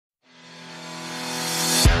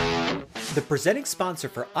The presenting sponsor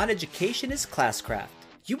for OnEducation is Classcraft.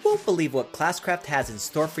 You won't believe what Classcraft has in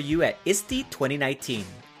store for you at ISTE 2019.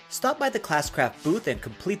 Stop by the Classcraft booth and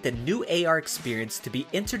complete the new AR experience to be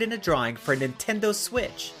entered in a drawing for a Nintendo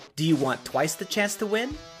Switch. Do you want twice the chance to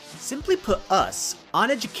win? Simply put us,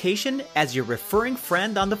 OnEducation, as your referring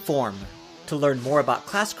friend on the form. To learn more about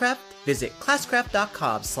Classcraft, visit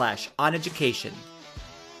classcraft.com/OnEducation.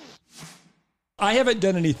 I haven't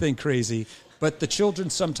done anything crazy, but the children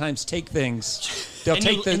sometimes take things.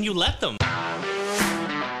 And you let them.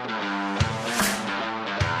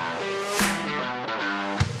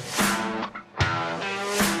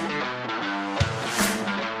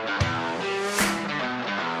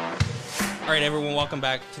 All right, everyone, welcome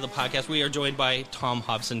back to the podcast. We are joined by Tom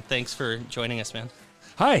Hobson. Thanks for joining us, man.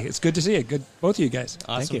 Hi, it's good to see you. Good, both of you guys.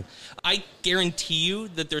 Awesome. Thank you. I guarantee you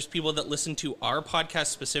that there's people that listen to our podcast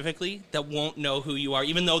specifically that won't know who you are,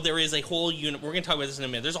 even though there is a whole we're going to talk about this in a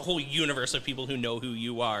minute. There's a whole universe of people who know who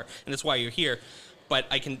you are, and that's why you're here. But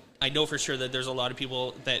I know for sure that there's a lot of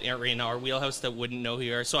people that aren't in our wheelhouse that wouldn't know who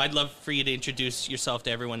you are. So I'd love for you to introduce yourself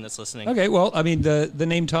to everyone that's listening. Okay, well, I mean, the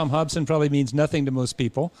name Tom Hobson probably means nothing to most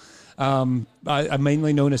people. I'm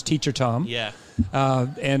mainly known as Teacher Tom. Yeah.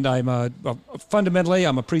 And fundamentally,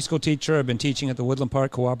 I'm a preschool teacher. I've been teaching at the Woodland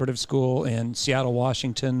Park Cooperative School in Seattle,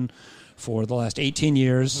 Washington for the last 18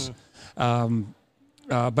 years. Mm-hmm.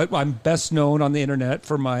 But I'm best known on the internet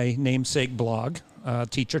for my namesake blog,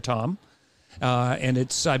 Teacher Tom. And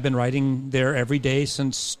I've been writing there every day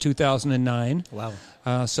since 2009. Wow.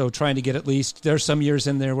 So trying to get at least, there's some years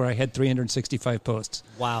in there where I had 365 posts.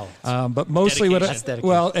 Wow. But mostly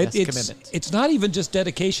dedication. It's not even just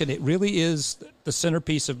dedication. It really is the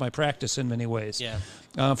centerpiece of my practice in many ways. Yeah.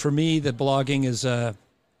 For me, the blogging is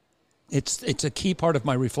it's a key part of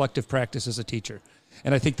my reflective practice as a teacher.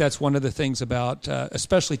 And I think that's one of the things about,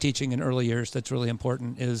 especially teaching in early years, that's really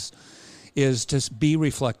important is to be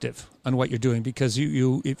reflective on what you're doing, because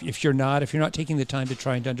if you're not taking the time to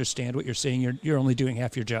try and understand what you're seeing, you're only doing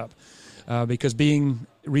half your job, because being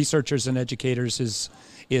researchers and educators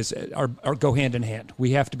are go hand in hand. We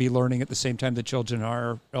have to be learning at the same time the children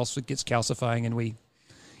are, or else it gets calcifying and we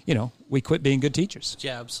quit being good teachers.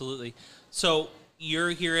 Yeah, absolutely. So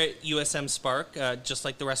you're here at USM Spark, just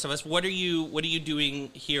like the rest of us. What are you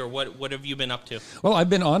doing here? What have you been up to? Well, I've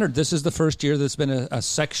been honored. This is the first year there's been a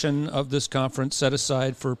section of this conference set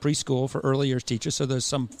aside for preschool, for early years teachers. So there's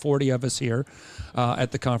some 40 of us here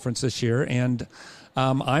at the conference this year. And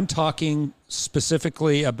I'm talking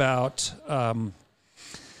specifically about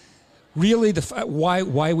really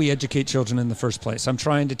why we educate children in the first place. I'm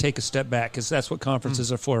trying to take a step back, because that's what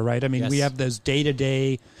conferences are for, right? I mean, Yes. We have those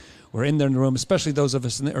day-to-day. We're in there in the room, especially those of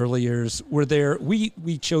us in the early years. We're there. We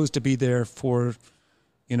chose to be there for,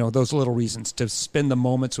 those little reasons, to spend the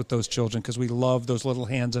moments with those children, because we love those little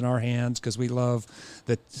hands in our hands, because we love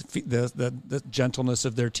the gentleness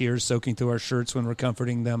of their tears soaking through our shirts when we're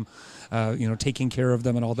comforting them, taking care of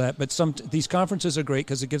them and all that. But these conferences are great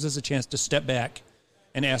because it gives us a chance to step back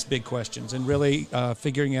and ask big questions and really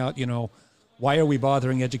figuring out, why are we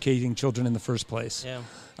bothering educating children in the first place? Yeah.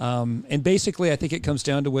 And basically, I think it comes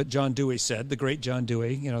down to what John Dewey said, the great John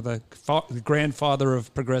Dewey, the grandfather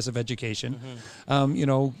of progressive education.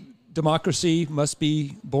 Mm-hmm. Democracy must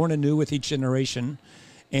be born anew with each generation,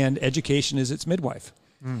 and education is its midwife.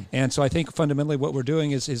 Mm. And so I think fundamentally what we're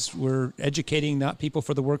doing is we're educating not people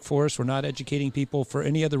for the workforce. We're not educating people for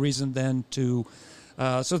any other reason than so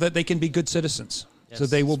that they can be good citizens. Yes, so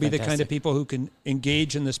they will be the kind of people who can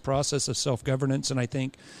engage in this process of self-governance. And I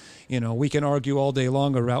think, we can argue all day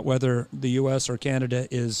long about whether the U.S. or Canada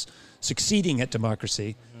is succeeding at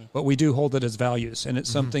democracy, but we do hold it as values. And it's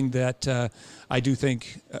something that I do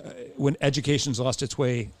think when education's lost its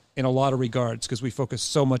way in a lot of regards, because we focus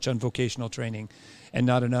so much on vocational training and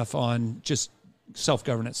not enough on just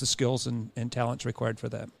self-governance, the skills and talents required for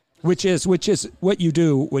that. Which is what you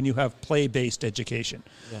do when you have play-based education,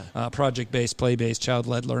 project-based, play-based,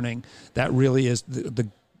 child-led learning. That really is the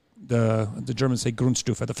Germans say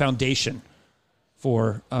Grundstufe, the foundation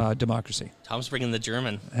for democracy. Tom's bringing the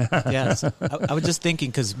German. Yes, I was just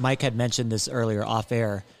thinking, because Mike had mentioned this earlier off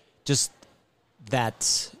air, just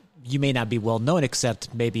that you may not be well known,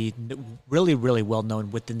 except maybe really, really well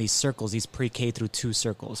known within these circles, these pre-K through 2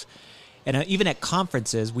 circles, and even at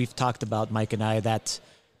conferences, we've talked about, Mike and I, that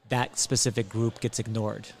specific group gets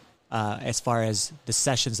ignored as far as the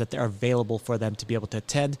sessions that are available for them to be able to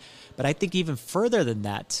attend. But I think even further than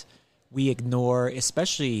that, we ignore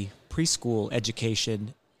especially preschool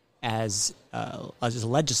education as a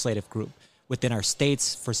legislative group within our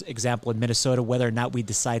states. For example, in Minnesota, whether or not we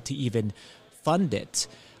decide to even fund it.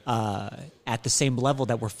 at the same level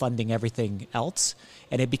that we're funding everything else,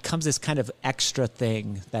 and it becomes this kind of extra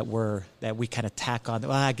thing that we kind of tack on.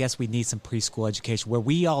 Well, I guess we need some preschool education, where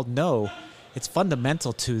we all know it's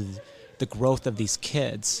fundamental to the growth of these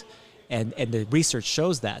kids, and the research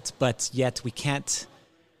shows that. But yet we can't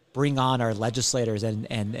bring on our legislators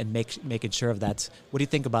and making sure of that. What do you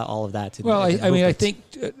think about all of that? Well, I think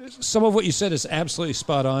some of what you said is absolutely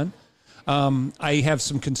spot on. I have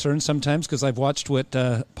some concerns sometimes because I've watched what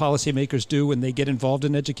policymakers do when they get involved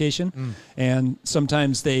in education, and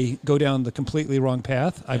sometimes they go down the completely wrong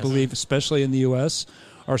path. I believe, especially in the U.S.,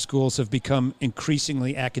 our schools have become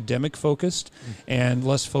increasingly academic focused and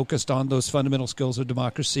less focused on those fundamental skills of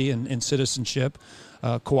democracy and citizenship,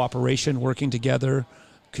 cooperation, working together,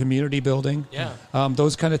 community building,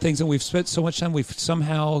 those kind of things. And we've spent so much time. We've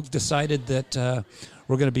somehow decided that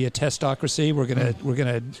we're going to be a testocracy. We're going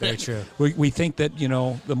to. Very true. We think that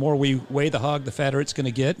the more we weigh the hog, the fatter it's going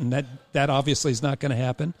to get, and that obviously is not going to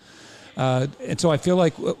happen. And so I feel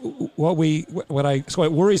like so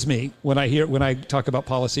it worries me when I talk about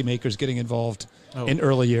policymakers getting involved in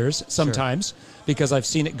early years sometimes, because I've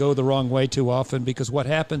seen it go the wrong way too often. Because what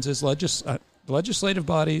happens is legislative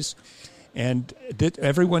bodies, and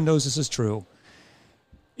everyone knows this is true,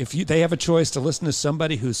 if they have a choice to listen to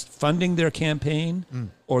somebody who's funding their campaign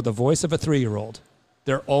or the voice of a 3-year-old,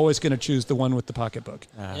 they're always going to choose the one with the pocketbook.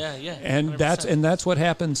 And 100%. that's what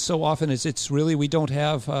happens so often. Is it's really we don't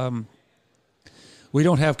have kind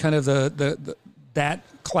of that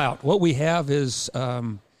clout. What we have is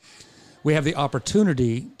we have the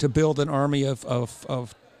opportunity to build an army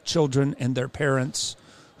of children and their parents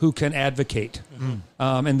who can advocate.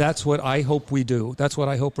 And that's what I hope we do. That's what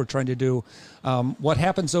I hope we're trying to do. What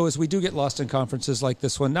happens, though, is we do get lost in conferences like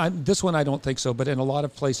this one. This one I don't think so, but in a lot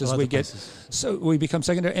of places so we become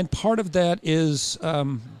secondary. And part of that is,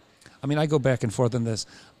 I go back and forth on this.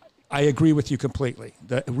 I agree with you completely.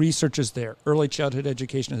 The research is there. Early childhood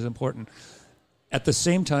education is important. At the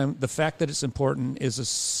same time, the fact that it's important is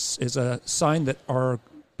a sign that our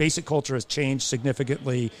basic culture has changed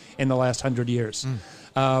significantly in the last 100 years.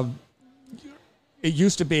 It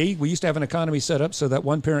used to be, we used to have an economy set up so that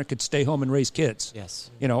one parent could stay home and raise kids.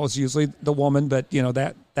 Yes. It was usually the woman, but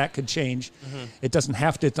that could change. It doesn't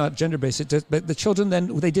have to, it's not gender-based. But the children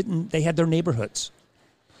then, they had their neighborhoods.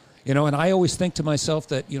 And I always think to myself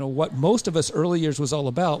that, what most of us early years was all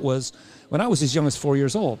about was when I was as young as 4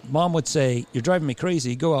 years old, Mom would say, "You're driving me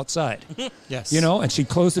crazy, go outside." Yes. And she'd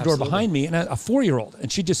close the door behind me, and a 4-year-old,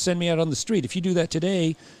 and she'd just send me out on the street. If you do that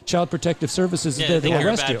today, Child Protective Services is there, they'll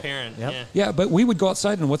arrest you. Parent. Yep. Yeah, but we would go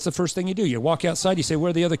outside, and what's the first thing you do? You walk outside, you say,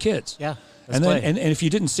 "Where are the other kids?" Yeah. And then, and if you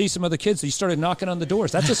didn't see some other kids, you started knocking on the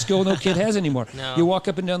doors. That's a skill no kid has anymore. No. You walk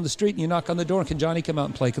up and down the street and you knock on the door. And can Johnny come out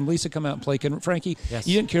and play? Can Lisa come out and play? Can Frankie? Yes.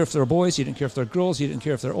 You didn't care if they're boys. You didn't care if they're girls. You didn't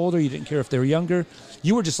care if they're older. You didn't care if they were younger.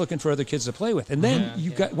 You were just looking for other kids to play with. And then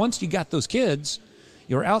once you got those kids,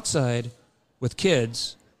 you're outside with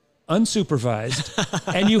kids,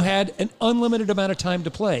 unsupervised, and you had an unlimited amount of time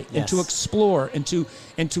to play and to explore and to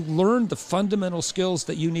learn the fundamental skills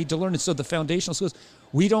that you need to learn. And so the foundational skills.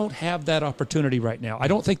 We don't have that opportunity right now. I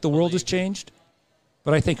don't think the world has changed,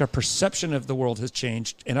 but I think our perception of the world has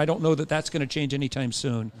changed, and I don't know that that's going to change anytime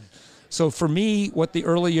soon. So for me, what the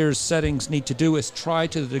early years settings need to do is try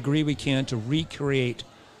to the degree we can to recreate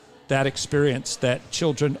that experience that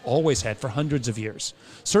children always had for hundreds of years.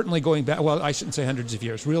 Certainly going back, well, I shouldn't say hundreds of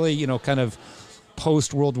years, really, kind of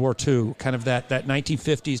post-World War II, kind of that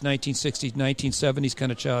 1950s, 1960s, 1970s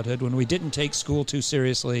kind of childhood when we didn't take school too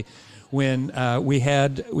seriously, when we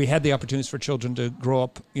had the opportunities for children to grow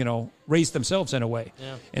up, raise themselves in a way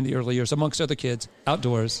in the early years, amongst other kids,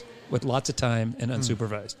 outdoors, with lots of time and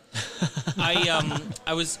unsupervised.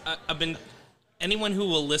 I've been, anyone who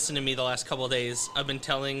will listen to me the last couple of days, I've been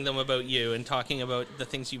telling them about you and talking about the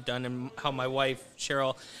things you've done and how my wife,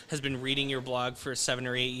 Cheryl, has been reading your blog for 7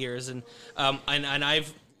 or 8 years. And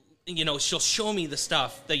I've, she'll show me the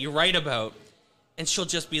stuff that you write about, and she'll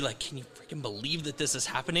just be like, "Can you freaking believe that this is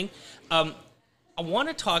happening?" I want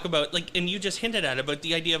to talk about, and you just hinted at, about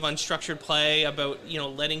the idea of unstructured play, about,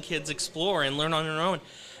 letting kids explore and learn on their own.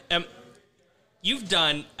 You've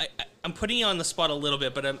done, I'm putting you on the spot a little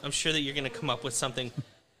bit, but I'm sure that you're going to come up with something.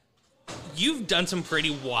 You've done some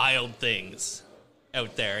pretty wild things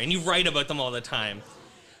out there, and you write about them all the time.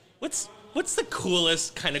 What's the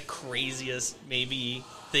coolest, kind of craziest, maybe,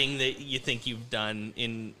 thing that you think you've done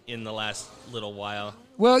in the last little while?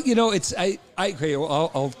 Well,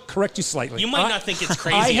 I'll correct you slightly. You might not think it's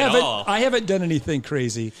crazy at all. I haven't done anything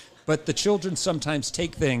crazy, but the children sometimes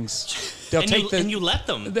take things they'll and take and you let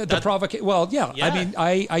them. the provocation. Well, yeah. Yeah. I mean,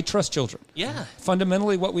 I trust children. Yeah.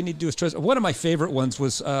 Fundamentally, what we need to do is trust. One of my favorite ones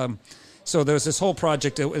was, so there was this whole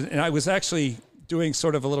project, and I was actually doing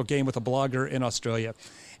sort of a little game with a blogger in Australia.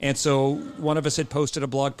 And so one of us had posted a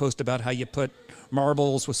blog post about how you put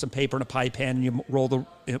marbles with some paper in a pie pan, and you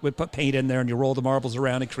would put paint in there, and you roll the marbles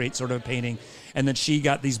around and create sort of a painting. And then she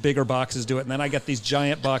got these bigger boxes to do it, and then I got these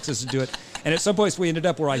giant boxes to do it. And at some points we ended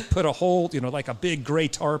up where I put a whole, like a big gray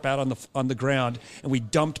tarp out on the ground, and we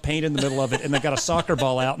dumped paint in the middle of it, and I got a soccer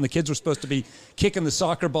ball out, and the kids were supposed to be kicking the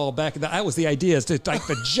soccer ball back. That was the idea, is to like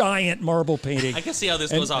the giant marble painting. I can see how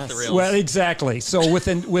this goes off the rails. Well, exactly. So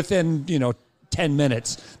within 10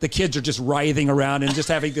 minutes, the kids are just writhing around and just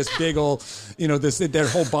having this big old, their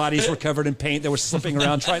whole bodies were covered in paint. They were slipping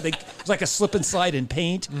around. It was like a slip and slide in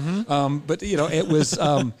paint. But it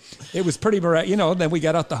was pretty miraculous. Then we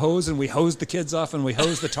got out the hose and we hosed the kids off and we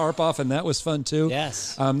hosed the tarp off, and that was fun too.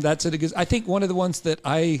 Yes. That's it. I think one of the ones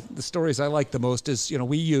the stories I like the most is,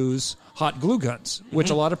 we use hot glue guns, which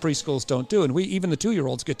a lot of preschools don't do. And even the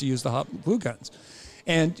 2-year-olds get to use the hot glue guns.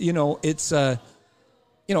 And, it's,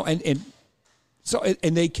 So,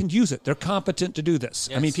 and they can use it. They're competent to do this.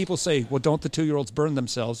 Yes. I mean, people say, well, don't the 2-year-olds burn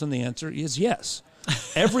themselves? And the answer is yes.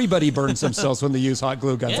 Everybody burns themselves when they use hot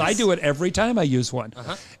glue guns. Yes. I do it every time I use one.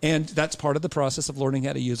 And that's part of the process of learning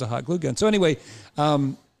how to use a hot glue gun. So anyway,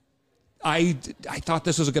 I thought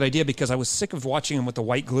this was a good idea because I was sick of watching them with the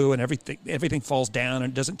white glue and everything falls down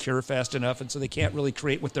and doesn't cure fast enough. And so they can't really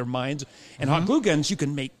create with their minds. And hot glue guns, you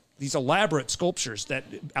can make these elaborate sculptures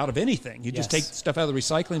out of anything. You just take stuff out of the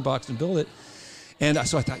recycling box and build it. And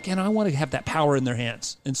so I thought, I want to have that power in their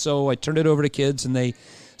hands. And so I turned it over to kids, and they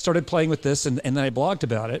started playing with this, and then I blogged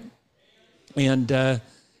about it. And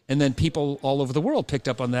then people all over the world picked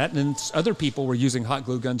up on that, and then other people were using hot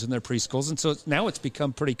glue guns in their preschools. And so now it's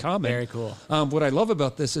become pretty common. Very cool. What I love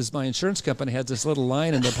about this is my insurance company has this little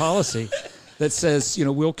line in their policy that says,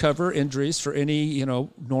 we'll cover injuries for any,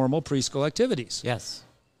 normal preschool activities. Yes.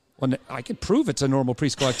 When I could prove it's a normal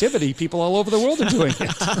preschool activity, people all over the world are doing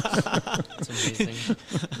it. That's amazing.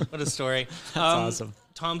 What a story. That's awesome.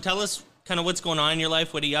 Tom, tell us kind of what's going on in your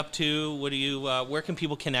life. What are you up to? Where can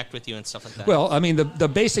people connect with you and stuff like that? Well, I mean, the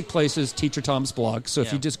basic place is Teacher Tom's blog. So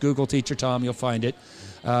if you just Google Teacher Tom, you'll find it.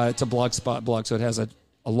 It's a Blogspot blog, so it has a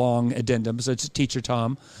long addendum. So it's Teacher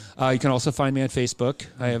Tom. You can also find me on Facebook.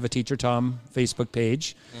 I have a Teacher Tom Facebook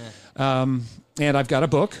page. Yeah. And I've got a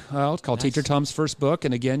book called Teacher Tom's First Book.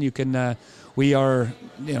 And again, you can, we have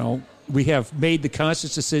made the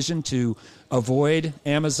conscious decision to avoid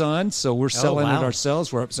Amazon. So we're selling it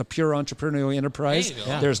ourselves. It's a pure entrepreneurial enterprise.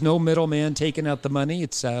 There's no middleman taking out the money.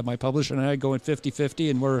 It's my publisher and I going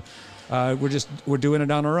 50-50, and we're doing it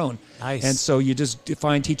on our own. Nice. And so you just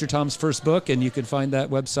find Teacher Tom's First Book, and you can find that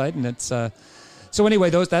website, and it's, so anyway,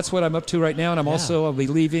 that's what I'm up to right now, and I'll be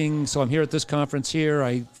leaving. So I'm here at this conference here.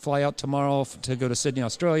 I fly out tomorrow to go to Sydney,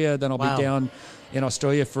 Australia. Then I'll be down in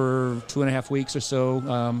Australia for 2.5 weeks or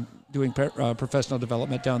so, doing professional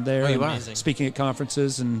development down there, and speaking at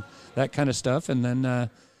conferences and that kind of stuff. And then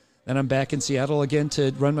I'm back in Seattle again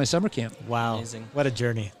to run my summer camp. Wow, amazing! What a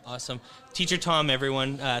journey! Awesome, Teacher Tom.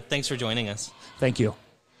 Everyone, thanks for joining us. Thank you.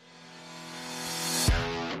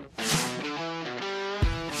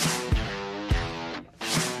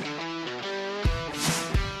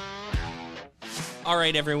 All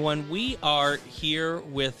right, everyone. We are here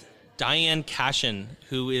with Diane Kashin,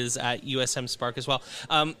 who is at USM Spark as well.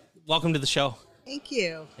 Welcome to the show. Thank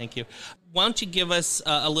you. Thank you. Why don't you give us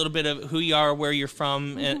a little bit of who you are, where you're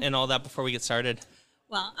from, and all that before we get started?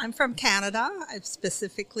 Well, I'm from Canada. I'm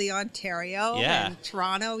specifically Ontario and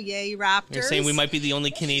Toronto. Yay, Raptors. You're saying we might be the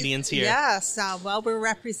only Canadians here. Yes. We're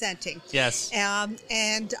representing. Yes.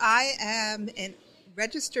 And I am an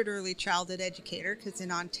registered early childhood educator, because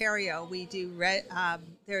in Ontario we do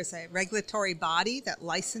there's a regulatory body that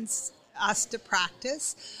licenses us to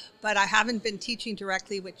practice, but I haven't been teaching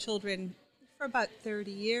directly with children for about 30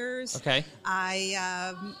 years. Okay.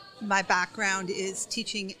 My background is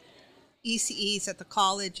teaching ECEs at the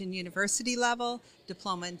college and university level,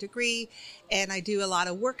 diploma and degree, and I do a lot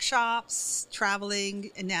of workshops, traveling,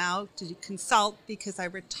 and now to consult because I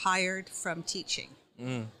retired from teaching.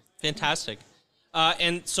 Fantastic.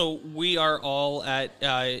 And so we are all at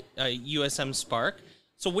USM Spark.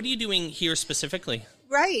 So what are you doing here specifically?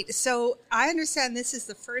 Right. So I understand this is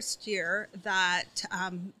the first year that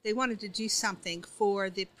they wanted to do something for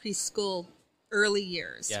the preschool early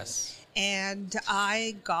years. Yes. And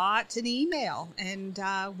I got an email, and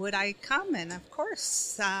would I come? And of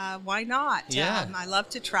course, why not? Yeah. I love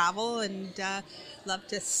to travel and love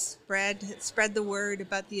to spread the word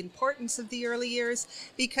about the importance of the early years,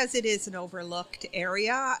 because it is an overlooked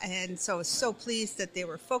area. And so I was so pleased that they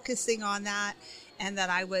were focusing on that, and that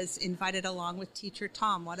I was invited along with teacher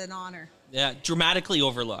Tom. What an honor. Yeah, dramatically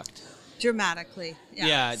overlooked. Dramatically.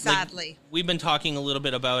 Yeah, sadly. Like, we've been talking a little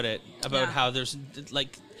bit about it, about how there's,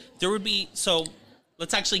 like, there would be, so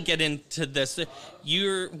let's actually get into this.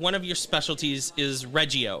 One of your specialties is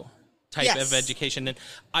Regio type of education, and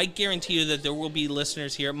I guarantee you that there will be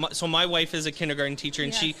listeners here. So my wife is a kindergarten teacher,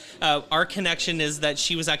 and she, our connection is that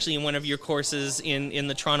she was actually in one of your courses in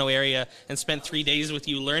the Toronto area and spent 3 days with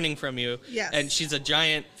you learning from you. Yes. And she's a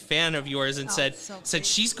giant fan of yours, and said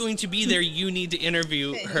she's going to be there. You need to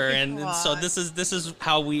interview her, and so this is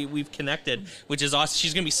how we've connected, which is awesome.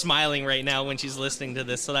 She's going to be smiling right now when she's listening to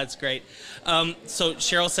this, so that's great. So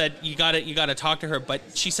Cheryl said you got to talk to her, but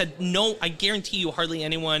she said no. I guarantee you, hardly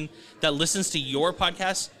anyone that listens to your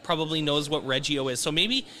podcast probably knows what Regio is. So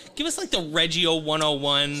maybe give us like the Regio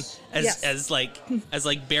 101 as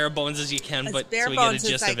like bare bones as you can, as but bare so we get a bones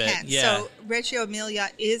gist as I of it. can. Yeah. So Reggio Emilia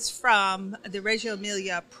the Reggio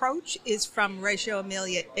Emilia approach is from Reggio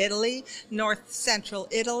Emilia, Italy, north central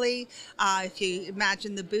Italy. If you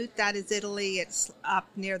imagine the boot, that is Italy. It's up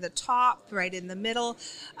near the top, right in the middle.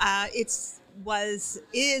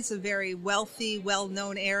 Is a very wealthy,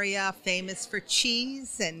 well-known area, famous for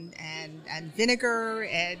cheese and vinegar.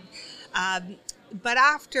 And but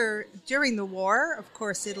during the war, of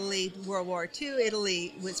course, World War II,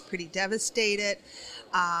 Italy was pretty devastated.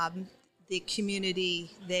 The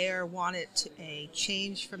community there wanted a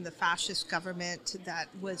change from the fascist government that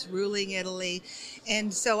was ruling Italy.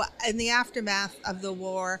 And so in the aftermath of the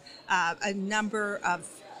war, a number of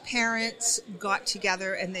parents got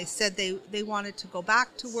together, and they said they wanted to go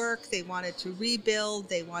back to work, they wanted to rebuild,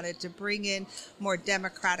 they wanted to bring in more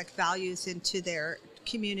democratic values into their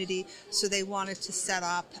community, so they wanted to set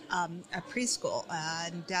up a preschool.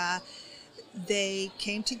 And they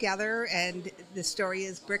came together, and the story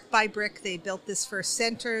is brick by brick they built this first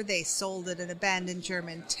center. They sold it an abandoned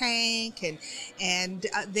German tank, and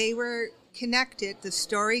they were connected, the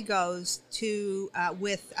story goes, to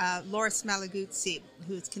with Loris Malaguzzi,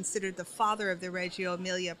 who is considered the father of the Reggio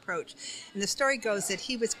Emilia approach. And the story goes that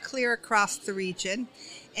he was clear across the region,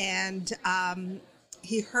 and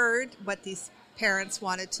he heard what these parents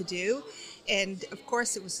wanted to do. And of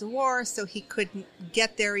course it was the war, so he couldn't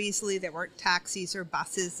get there easily. There weren't taxis or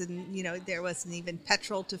buses, and there wasn't even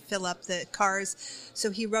petrol to fill up the cars. So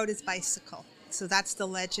he rode his bicycle. So that's the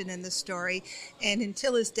legend and the story. And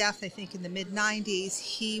until his death, I think in the mid-90s,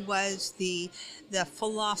 he was the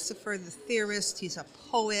philosopher, the theorist. He's a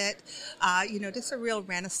poet, just a real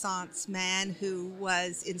Renaissance man who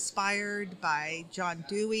was inspired by John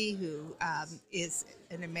Dewey, who is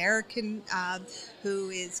an American who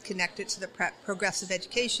is connected to the progressive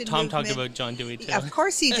education movement. Talked about John Dewey too. Of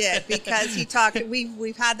course he did, because he talked.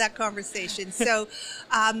 We've had that conversation. So,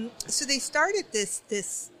 so they started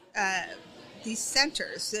these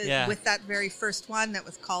centers with that very first one that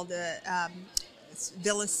was called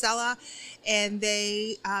Villa Sella, and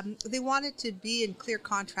they wanted to be in clear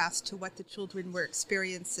contrast to what the children were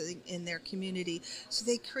experiencing in their community. So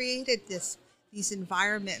they created these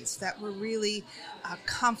environments that were really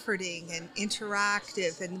comforting and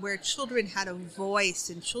interactive, and where children had a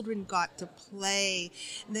voice and children got to play.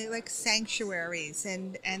 And they like sanctuaries,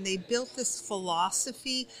 and they built this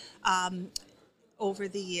philosophy over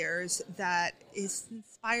the years that is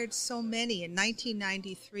inspired so many. In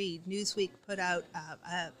 1993, Newsweek put out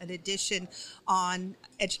an edition on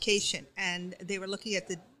education, and they were looking at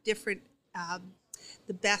the different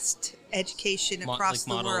the best education across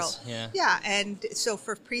the world. Yeah, and so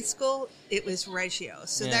for preschool, it was Reggio.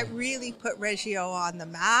 So that really put Reggio on the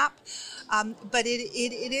map. But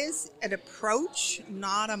it is an approach,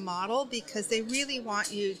 not a model, because they really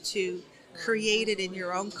want you to create it in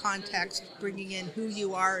your own context, bringing in who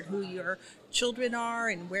you are and who your children are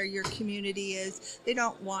and where your community is. They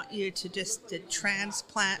don't want you to just to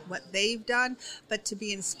transplant what they've done, but to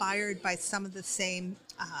be inspired by some of the same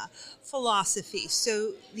philosophy.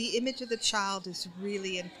 So the image of the child is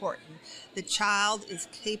really important. The child is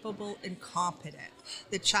capable and competent.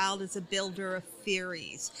 The child is a builder of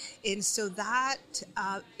theories. And so that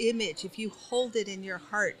image, if you hold it in your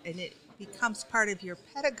heart and it becomes part of your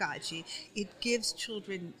pedagogy, it gives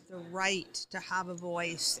children the right to have a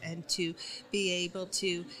voice and to be able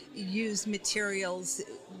to use materials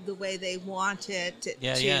the way they want it to.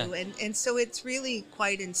 And so it's really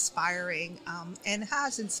quite inspiring, and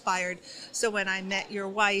has inspired. So when I met your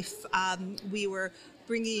wife, we were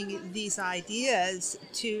bringing these ideas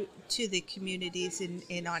to the communities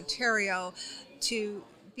in Ontario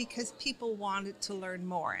because people wanted to learn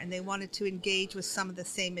more and they wanted to engage with some of the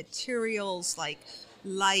same materials like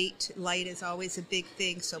light. Light is always a big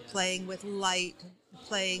thing, so playing with light,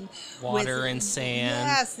 playing water with, and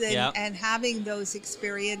sand. Yes, and having those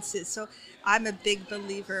experiences. So I'm a big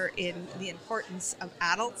believer in the importance of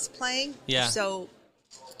adults playing. Yeah. So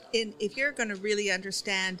if you're going to really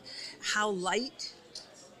understand how light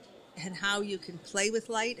and how you can play with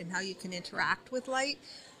light and how you can interact with light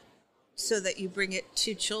so that you bring it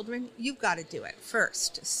to children, you've got to do it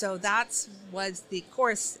first. So that was the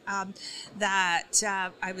course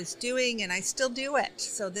that I was doing, and I still do it.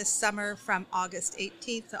 So this summer from August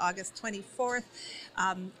 18th to August 24th,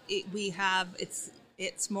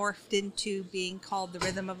 it's morphed into being called the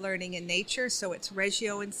Rhythm of Learning in Nature. So it's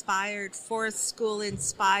Reggio inspired, forest school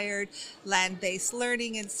inspired, land-based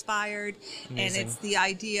learning inspired. Amazing. And it's the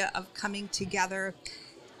idea of coming together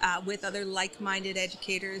with other like-minded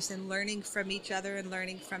educators and learning from each other and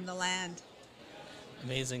learning from the land.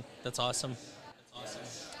 Amazing. That's awesome.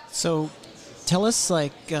 So tell us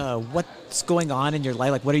what's going on in your life.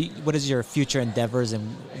 Like what is your future endeavors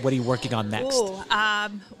and what are you working on next?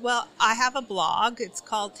 Well, I have a blog. It's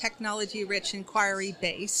called Technology Rich Inquiry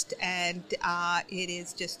Based, and it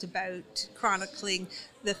is just about chronicling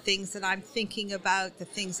the things that I'm thinking about, the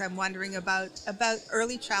things I'm wondering about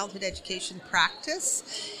early childhood education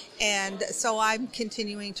practice. And so I'm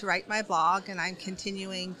continuing to write my blog, and I'm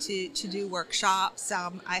continuing to do workshops.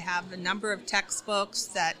 I have a number of textbooks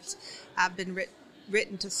that have been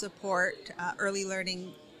written to support early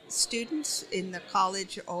learning students in the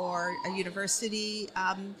college or a university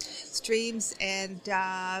streams, and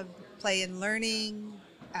play and learning,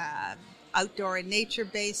 outdoor and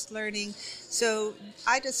nature-based learning. So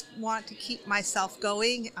I just want to keep myself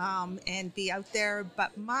going and be out there.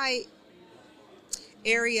 But my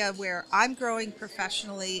area where I'm growing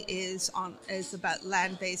professionally is about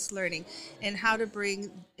land-based learning and how to bring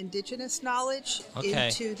Indigenous knowledge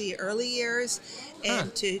into the early years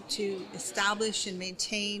and to establish and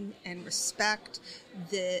maintain and respect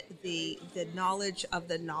the knowledge of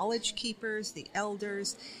the knowledge keepers, the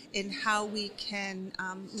elders, and how we can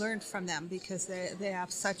learn from them, because they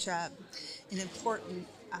have such an important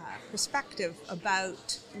perspective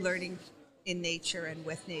about learning in nature and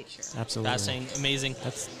with nature. Absolutely. Fascinating. Amazing.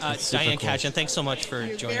 That's Diane cool. Kashin, thanks so much for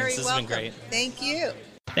joining us. This has been great. Thank you.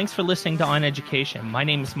 Thanks for listening to On Education. My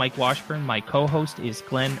name is Mike Washburn. My co-host is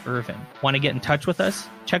Glen Irvin. Want to get in touch with us?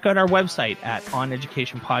 Check out our website at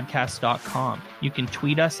OnEducationPodcast.com. You can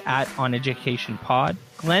tweet us at OnEducationPod.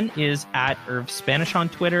 Glen is at Irv Spanish on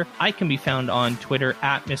Twitter. I can be found on Twitter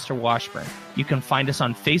at Mr. Washburn. You can find us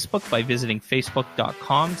on Facebook by visiting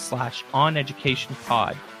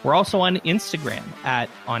facebook.com/OnEducationPod. We're also on Instagram at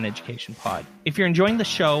OnEducationPod. If you're enjoying the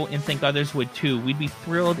show and think others would too, we'd be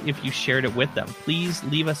thrilled if you shared it with them. Please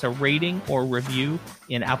leave us a rating or review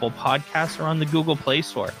in Apple Podcasts or on the Google Play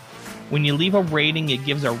Store. When you leave a rating, it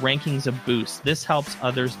gives our rankings a boost. This helps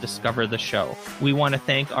others discover the show. We want to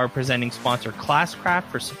thank our presenting sponsor, Classcraft,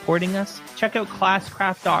 for supporting us. Check out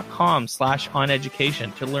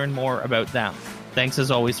classcraft.com/OnEducation to learn more about them. Thanks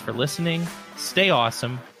as always for listening. Stay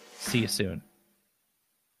awesome. See you soon.